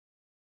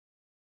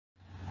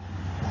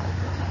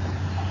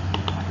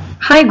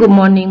Hi, good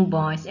morning,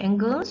 boys and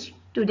girls.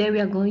 Today we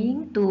are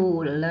going to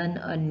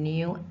learn a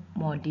new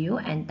module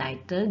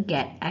entitled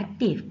Get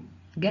Active.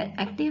 Get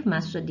Active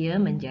maksud dia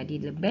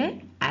menjadi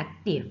lebih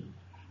aktif.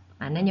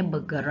 Maknanya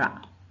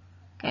bergerak.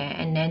 Okay,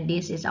 and then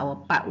this is our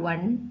part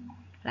 1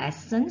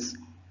 lessons.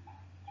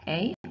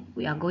 Okay,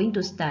 we are going to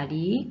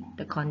study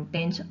the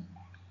contents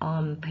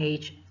on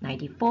page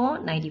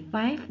 94,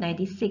 95,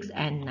 96,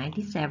 and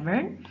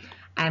 97.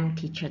 I'm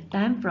Teacher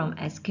Tam from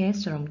SK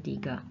Serum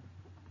 3.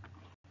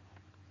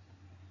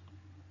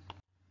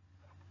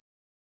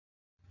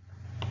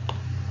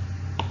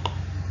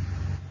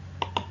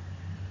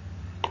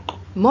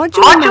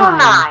 Module 9.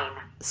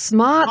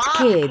 Smart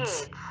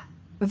Kids.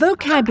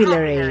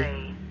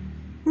 Vocabulary.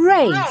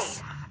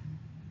 Race.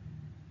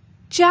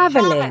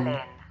 Javelin.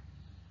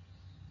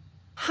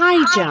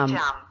 High jump.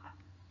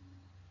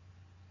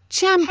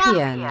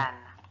 Champion.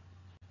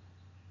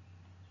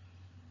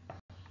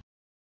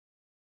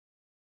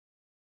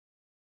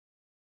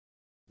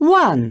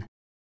 One.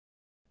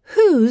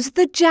 Who's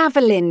the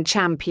javelin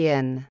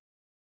champion?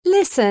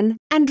 Listen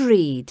and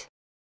read.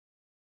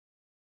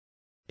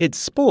 It's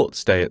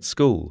sports day at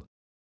school.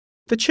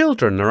 The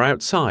children are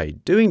outside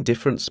doing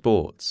different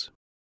sports.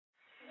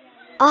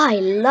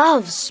 I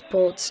love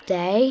sports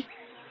day.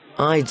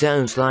 I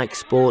don't like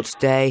sports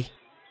day.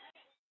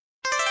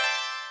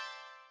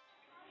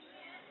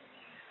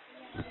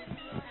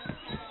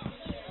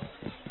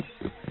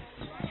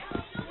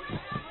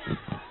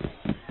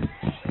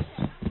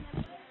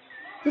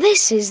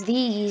 This is the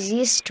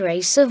easiest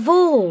race of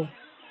all.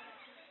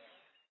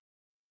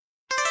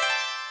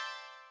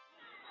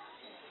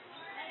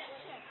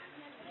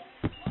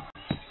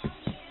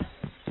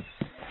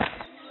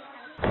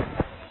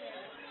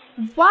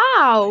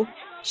 Wow!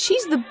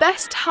 She's the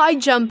best high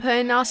jumper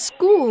in our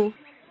school.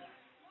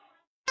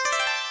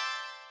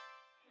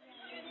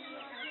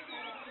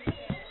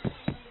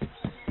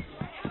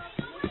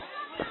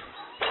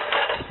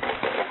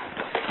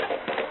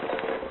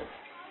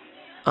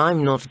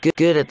 I'm not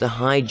good at the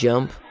high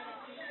jump.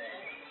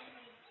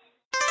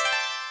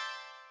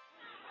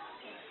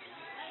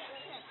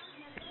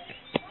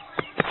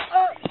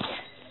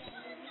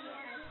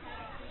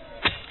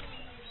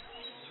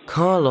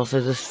 Carlos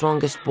is the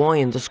strongest boy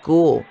in the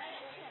school.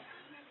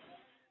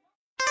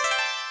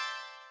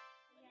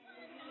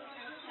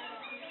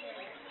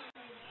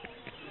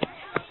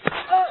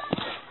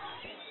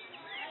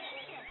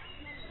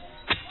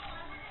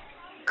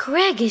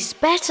 Greg is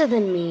better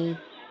than me.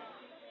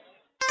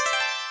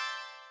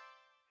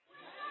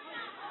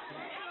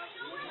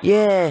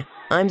 Yeah,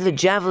 I'm the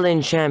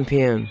javelin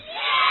champion.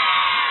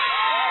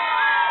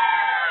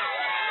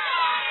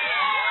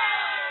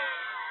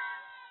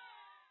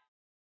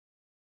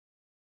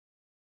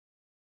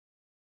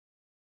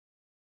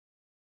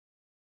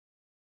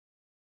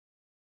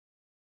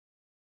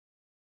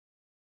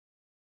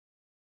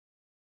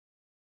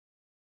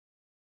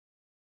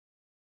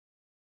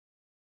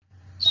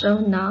 So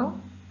now,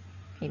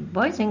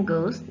 boys and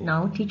girls,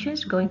 now teacher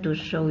is going to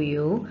show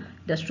you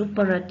the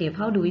superlative.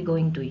 How do we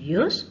going to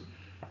use?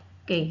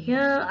 Okay,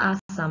 here are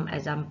some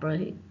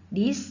examples.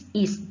 This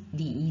is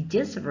the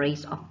easiest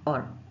race of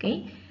all.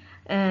 Okay,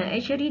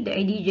 actually the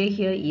ADJ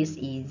here is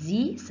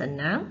easy,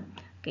 senang.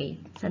 Okay,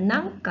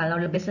 senang.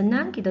 Kalau lebih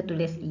senang kita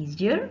tulis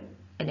easier,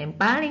 and then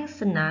paling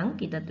senang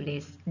kita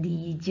tulis the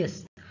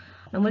easiest.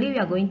 Normally we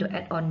are going to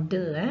add on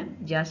the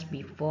just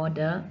before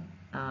the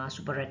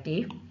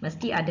superlative.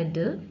 Mesti ada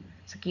the.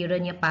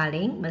 Sekiranya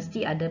paling,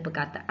 mesti ada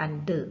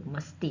perkataan the.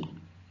 Mesti.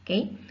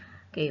 Okay.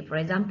 Okay. For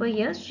example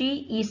here,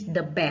 she is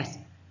the best.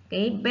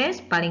 Okay.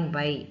 Best paling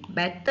baik.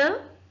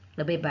 Better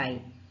lebih baik.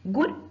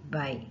 Good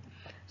baik.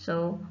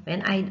 So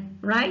when I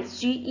write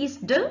she is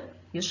the,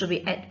 you should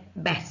be at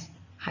best.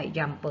 High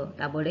jumper.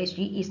 Tak boleh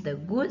she is the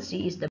good,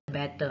 she is the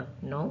better.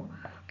 No.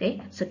 Okay.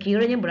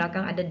 Sekiranya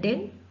belakang ada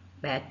then,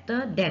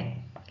 better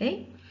than.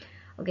 Okay.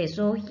 Okay,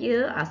 so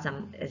here are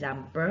some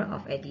example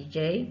of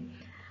ADJ.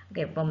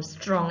 Okay, from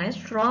strong.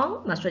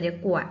 Strong maksud dia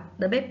kuat.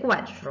 Lebih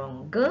kuat.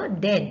 Stronger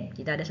than.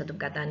 Kita ada satu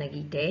perkataan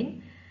lagi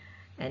than.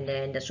 And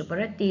then the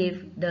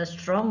superlative, the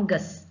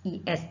strongest,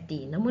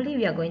 EST. Normally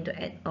we are going to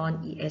add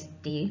on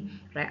EST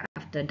right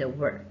after the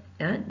word,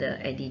 the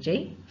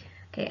ADJ.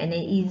 Okay, and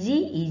then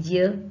easy,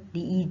 easier, the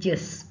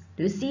easiest.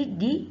 Do you see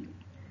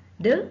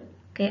the?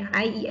 Okay,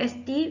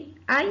 IEST,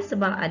 I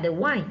sebab ada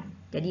Y.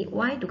 Jadi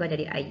Y tukar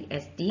jadi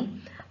IEST.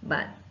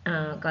 But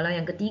kalau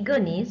yang ketiga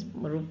ni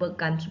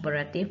merupakan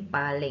superlatif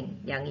paling.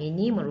 Yang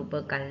ini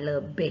merupakan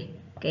lebih.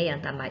 Okay,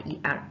 yang tambah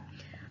ER.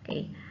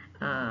 Okay.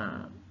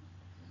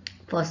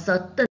 For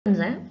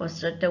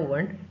certain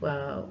word,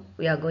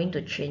 we are going to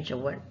change a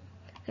word.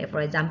 Okay,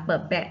 for example,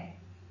 bad.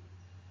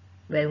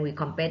 When we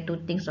compare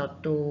two things or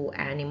two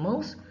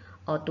animals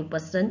or two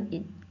person,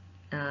 it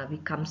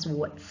becomes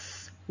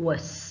worse.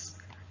 Worse.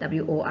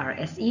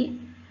 WORSE.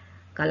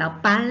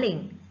 Kalau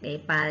paling, okay,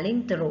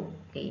 paling teruk,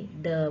 okay,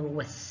 the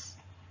worst.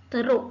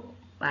 Teruk,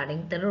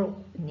 paling teruk,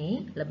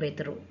 ni lebih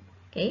teruk.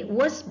 Okay,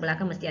 worst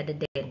belakang mesti ada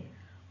then.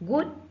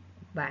 Good,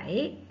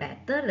 baik,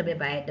 better, lebih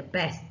baik, the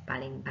best,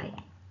 paling baik.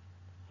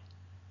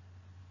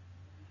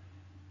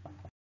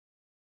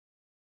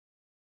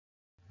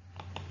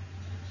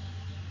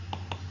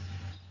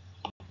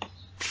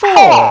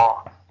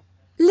 4.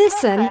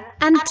 Listen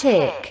and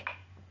tick.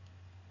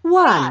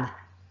 1.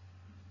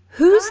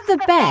 Who's the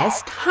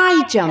best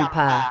high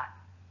jumper?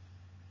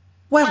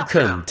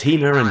 Welcome,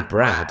 Tina and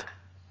Brad.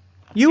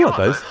 You are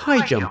both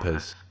high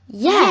jumpers.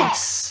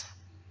 Yes.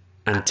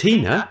 And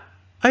Tina,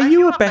 are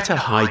you a better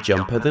high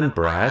jumper than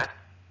Brad?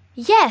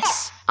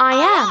 Yes, I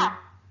am.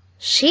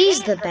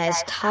 She's the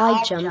best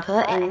high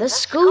jumper in the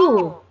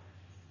school.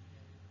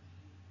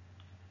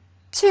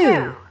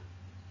 2.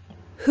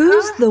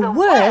 Who's the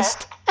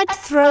worst at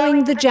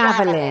throwing the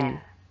javelin?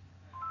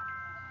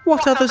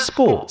 What other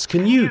sports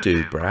can you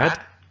do,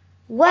 Brad?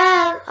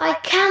 Well, I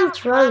can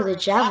throw the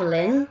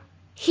javelin.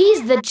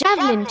 He's the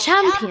javelin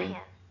champion.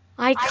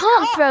 I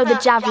can't throw the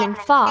javelin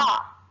far.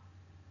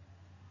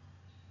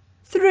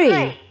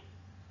 3.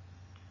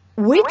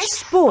 Which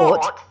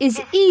sport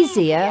is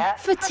easier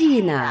for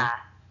Tina?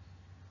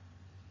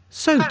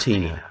 So,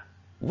 Tina,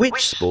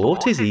 which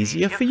sport is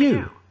easier for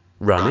you?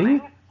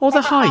 Running or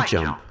the high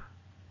jump?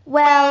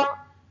 Well,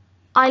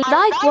 I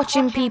like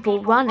watching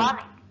people running,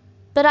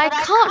 but I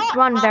can't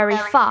run very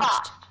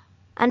fast.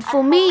 And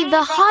for me,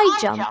 the high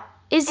jump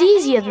is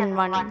easier than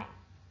running.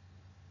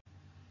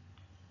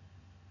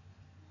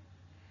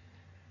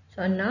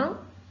 So now,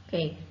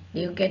 okay,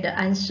 do you get the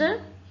answer?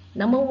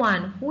 Number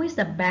 1, who is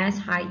the best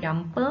high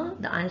jumper?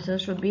 The answer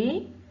should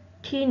be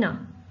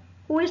Tina.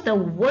 Who is the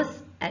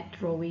worst at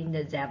throwing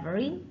the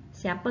javelin?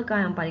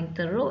 Siapakah yang paling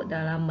teruk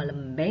dalam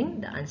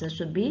melembeng? The answer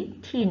should be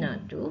Tina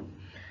too.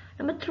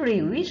 Number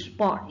 3, which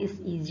sport is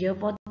easier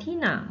for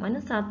Tina?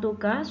 Mana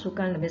satukah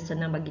sukan lebih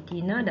senang bagi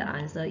Tina? The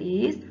answer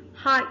is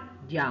high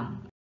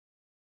jump.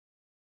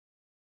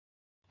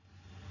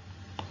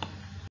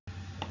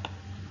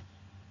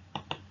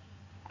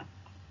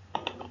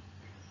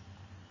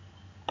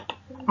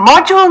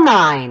 Module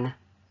 9.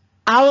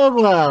 Our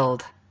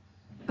World.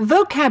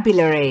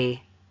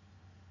 Vocabulary.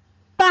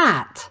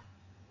 Bat.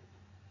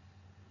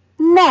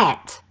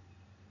 Net.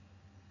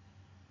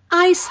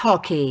 Ice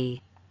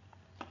hockey.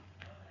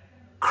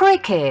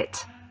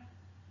 Cricket.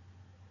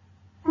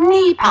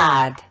 Knee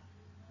pad.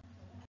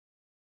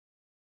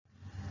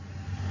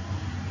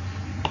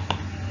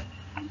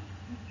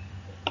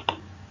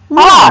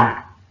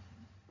 One.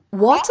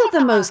 What are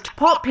the most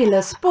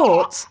popular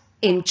sports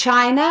in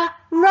China,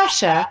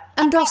 Russia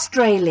and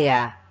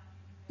Australia?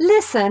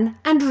 Listen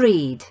and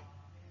read.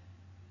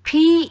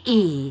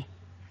 PE.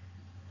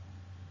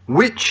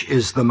 Which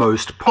is the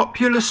most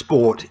popular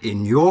sport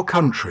in your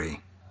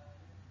country?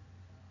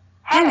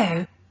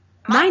 Hello,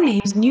 my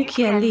name's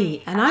Nukia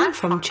Lee and I'm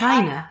from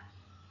China.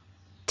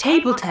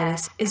 Table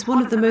tennis is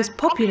one of the most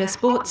popular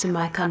sports in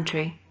my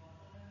country.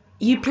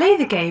 You play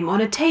the game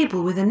on a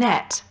table with a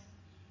net.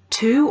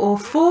 2 or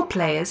 4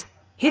 players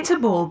hit a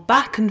ball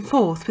back and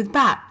forth with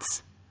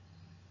bats.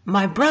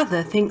 My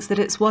brother thinks that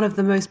it's one of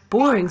the most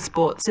boring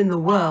sports in the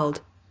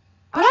world,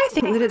 but I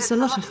think that it's a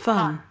lot of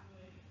fun.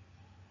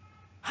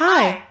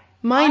 Hi,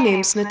 my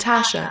name's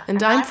Natasha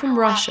and I'm from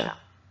Russia.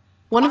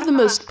 One of the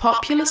most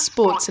popular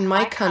sports in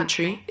my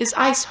country is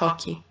ice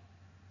hockey.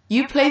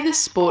 You play this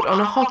sport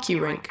on a hockey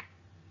rink.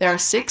 There are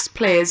 6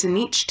 players in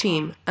each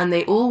team and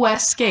they all wear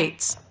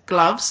skates,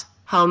 gloves,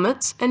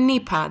 helmets and knee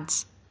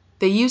pads.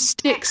 They use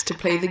sticks to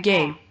play the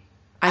game.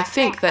 I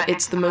think that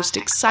it's the most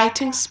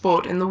exciting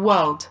sport in the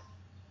world.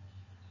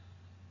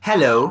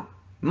 Hello,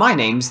 my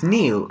name's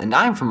Neil and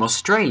I'm from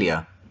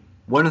Australia.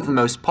 One of the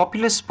most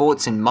popular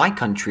sports in my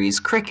country is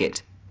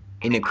cricket.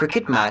 In a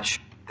cricket match,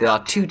 there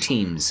are 2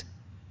 teams.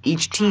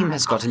 Each team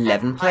has got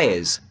 11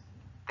 players.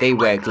 They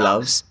wear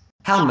gloves,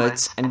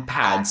 helmets and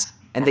pads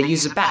and they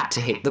use a bat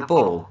to hit the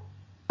ball.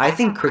 I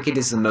think cricket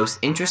is the most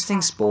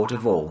interesting sport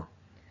of all.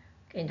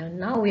 Okay,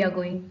 now we are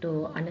going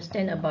to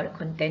understand about the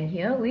content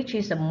here. Which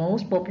is the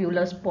most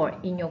popular sport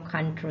in your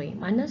country?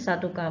 Mana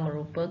satukah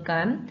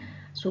merupakan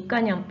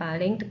sukan yang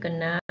paling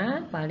terkenal,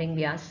 paling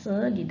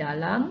biasa di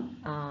dalam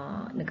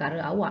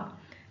negara awak?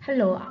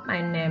 Hello,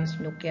 my name is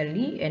Nukia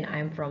Lee and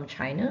I'm from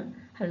China.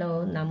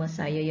 Hello, nama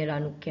saya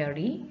ialah Nukia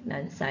Lee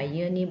dan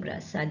saya ni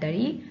berasal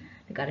dari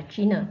negara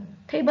China.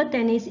 Table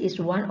tennis is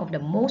one of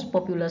the most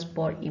popular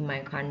sport in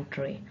my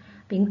country.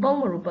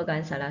 Pingpong merupakan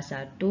salah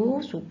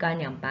satu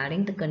sukan yang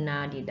paling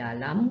terkenal di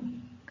dalam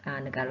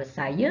negara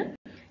saya.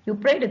 You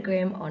play the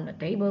game on a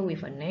table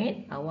with a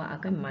net. Awak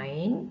akan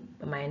main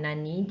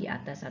permainan ni di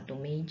atas satu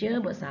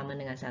meja bersama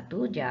dengan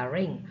satu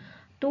jaring.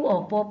 2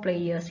 or 4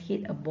 players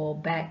hit a ball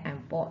back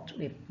and forth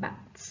with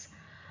bats.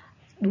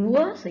 2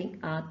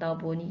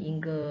 ataupun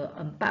hingga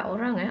 4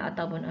 orang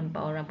ataupun 4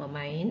 orang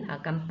pemain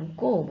akan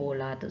pukul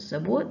bola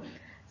tersebut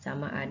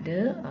sama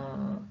ada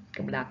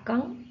ke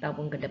belakang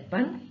ataupun ke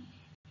depan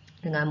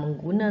dengan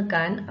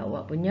menggunakan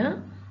awak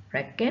punya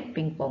raket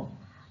pingpong.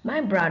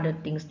 My brother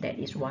thinks that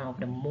is one of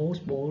the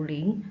most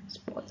boring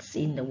sports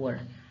in the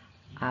world.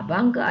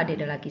 Abang ke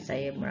adik lelaki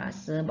saya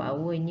merasa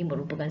bahawa ini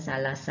merupakan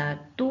salah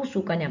satu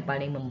sukan yang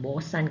paling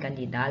membosankan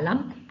di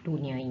dalam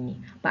dunia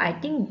ini. But I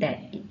think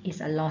that it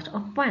is a lot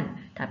of fun.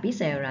 Tapi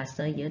saya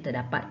rasa ia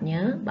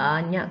terdapatnya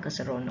banyak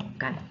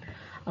keseronokan.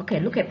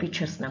 Okay, look at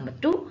pictures number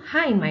 2.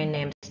 Hi, my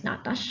name is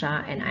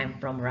Natasha and I'm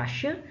from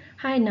Russia.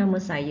 Hi, nama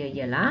saya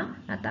ialah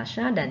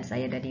Natasha dan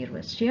saya dari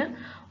Rusia.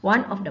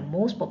 One of the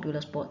most popular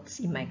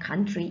sports in my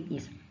country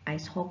is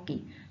ice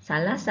hockey.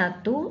 Salah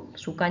satu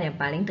sukan yang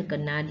paling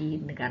terkenal di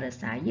negara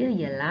saya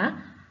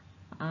ialah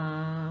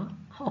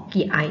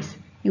hockey ice.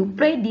 You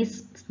play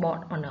this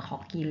sport on a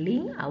hockey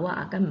rink.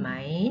 Awak akan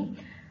main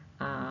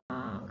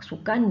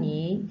sukan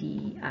ni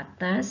di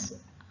atas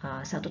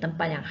satu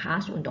tempat yang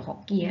khas untuk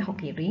hoki,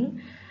 hoki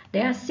ring.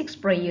 There are 6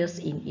 players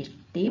in each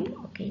team.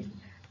 Okay,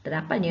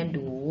 terdapatnya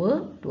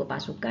dua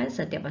pasukan.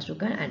 Setiap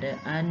pasukan ada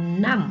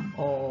 6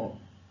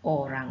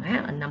 orang,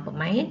 6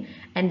 pemain,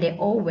 and they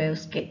all wear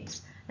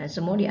skates. Dan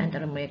semua di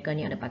antara mereka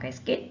ni ada pakai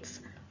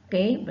skates.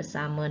 Okay,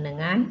 bersama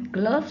dengan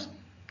gloves.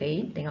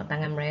 Okay, tengok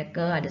tangan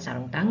mereka ada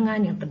sarung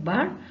tangan yang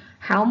tebal,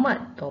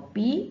 helmet,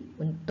 topi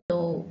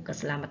untuk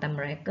keselamatan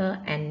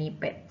mereka, and knee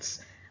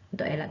pads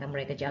untuk elakkan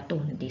mereka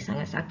jatuh, nanti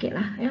sangat sakit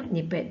lah ya.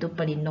 Knee pad tu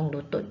pelindung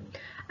lutut.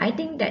 I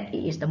think that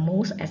it is the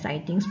most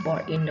exciting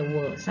sport in the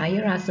world.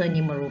 Saya rasa ini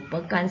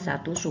merupakan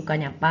satu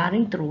sukan yang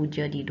paling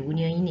teruja di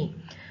dunia ini.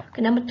 Okay,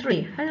 number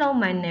 3. Hello,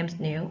 my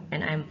name's Neil and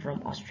I'm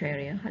from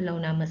Australia.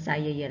 Hello, nama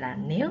saya ialah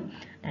Neil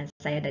dan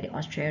saya dari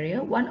Australia.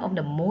 One of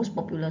the most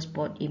popular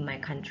sport in my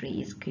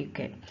country is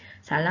cricket.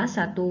 Salah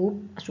satu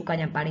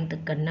sukan yang paling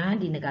terkenal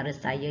di negara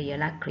saya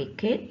ialah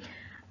cricket.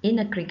 In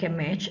a cricket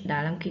match,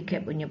 dalam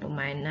cricket punya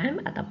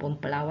permainan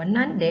ataupun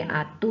perlawanan, there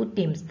are 2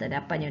 teams.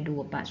 Terdapatnya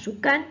 2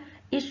 pasukan.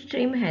 Each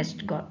team has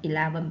got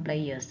 11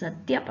 players.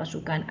 Setiap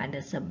pasukan ada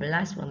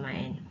 11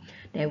 pemain.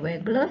 They wear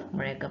gloves.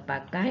 Mereka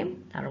pakai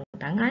sarung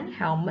tangan,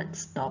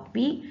 helmets,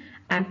 topi,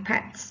 and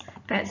pads.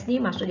 Pads ni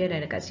maksud dia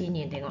ada dekat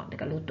sini. Tengok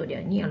dekat lutut dia.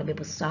 Ni yang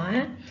lebih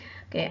besar.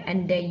 Okay,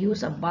 and they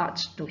use a bat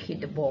to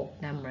hit the ball.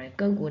 Dan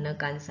mereka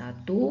gunakan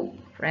satu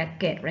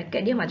racket.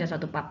 Racket dia macam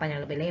satu papan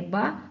yang lebih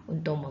lebar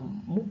untuk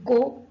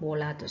memukul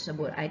bola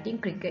tersebut. I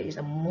think cricket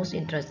is the most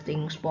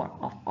interesting sport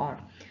of all.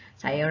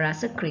 Saya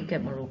rasa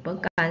cricket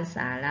merupakan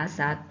salah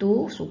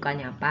satu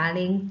sukan yang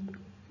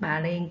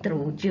paling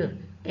teruja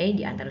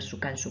di antara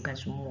sukan-sukan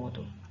semua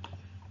tu.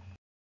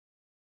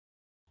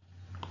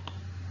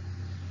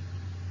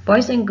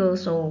 Boys and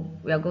girls, so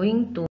we are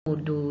going to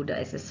do the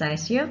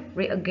exercise here.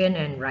 Read again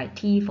and write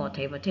T for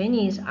table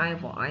tennis, I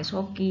for ice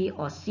hockey,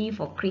 or C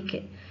for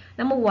cricket.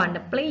 Number 1,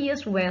 the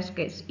players wear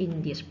skates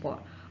in this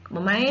sport.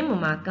 Pemain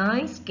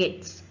memakai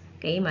skates.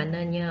 Okay,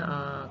 maknanya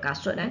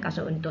kasut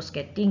untuk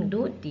skating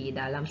tu di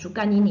dalam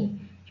sukan ini.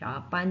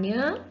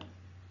 Jawapannya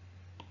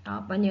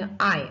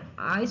I,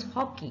 ice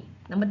hockey.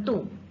 Number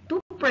 2,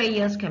 2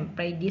 players can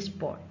play this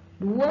sport.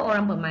 2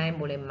 orang pemain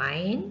boleh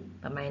main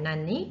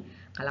permainan ni.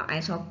 Kalau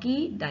ice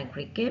hockey dan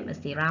cricket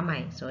mesti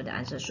ramai. So the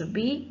answer should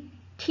be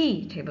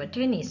T, table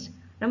tennis.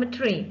 Number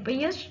 3,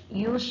 players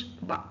use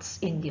bats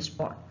in this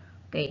sport.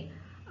 Okay,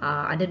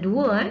 ada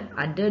dua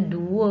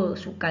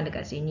sukan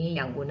dekat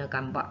sini yang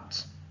gunakan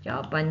bats.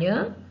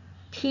 Jawapannya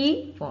T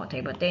for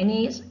table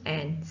tennis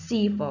and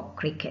C for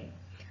cricket.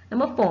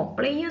 Number 4,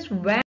 players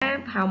wear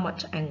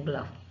helmet and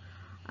glove.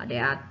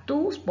 There are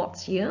 2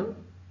 sports here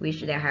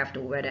which they have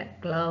to wear the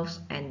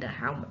gloves and the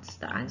helmets.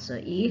 The answer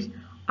is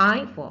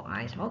I for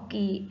ice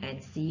hockey and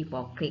C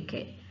for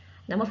cricket.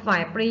 Number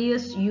 5,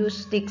 players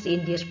use sticks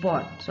in this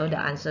sport. So the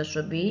answer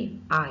should be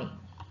I.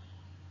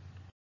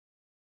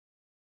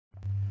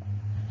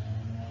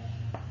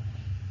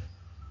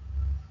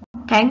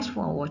 Thanks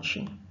for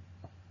watching.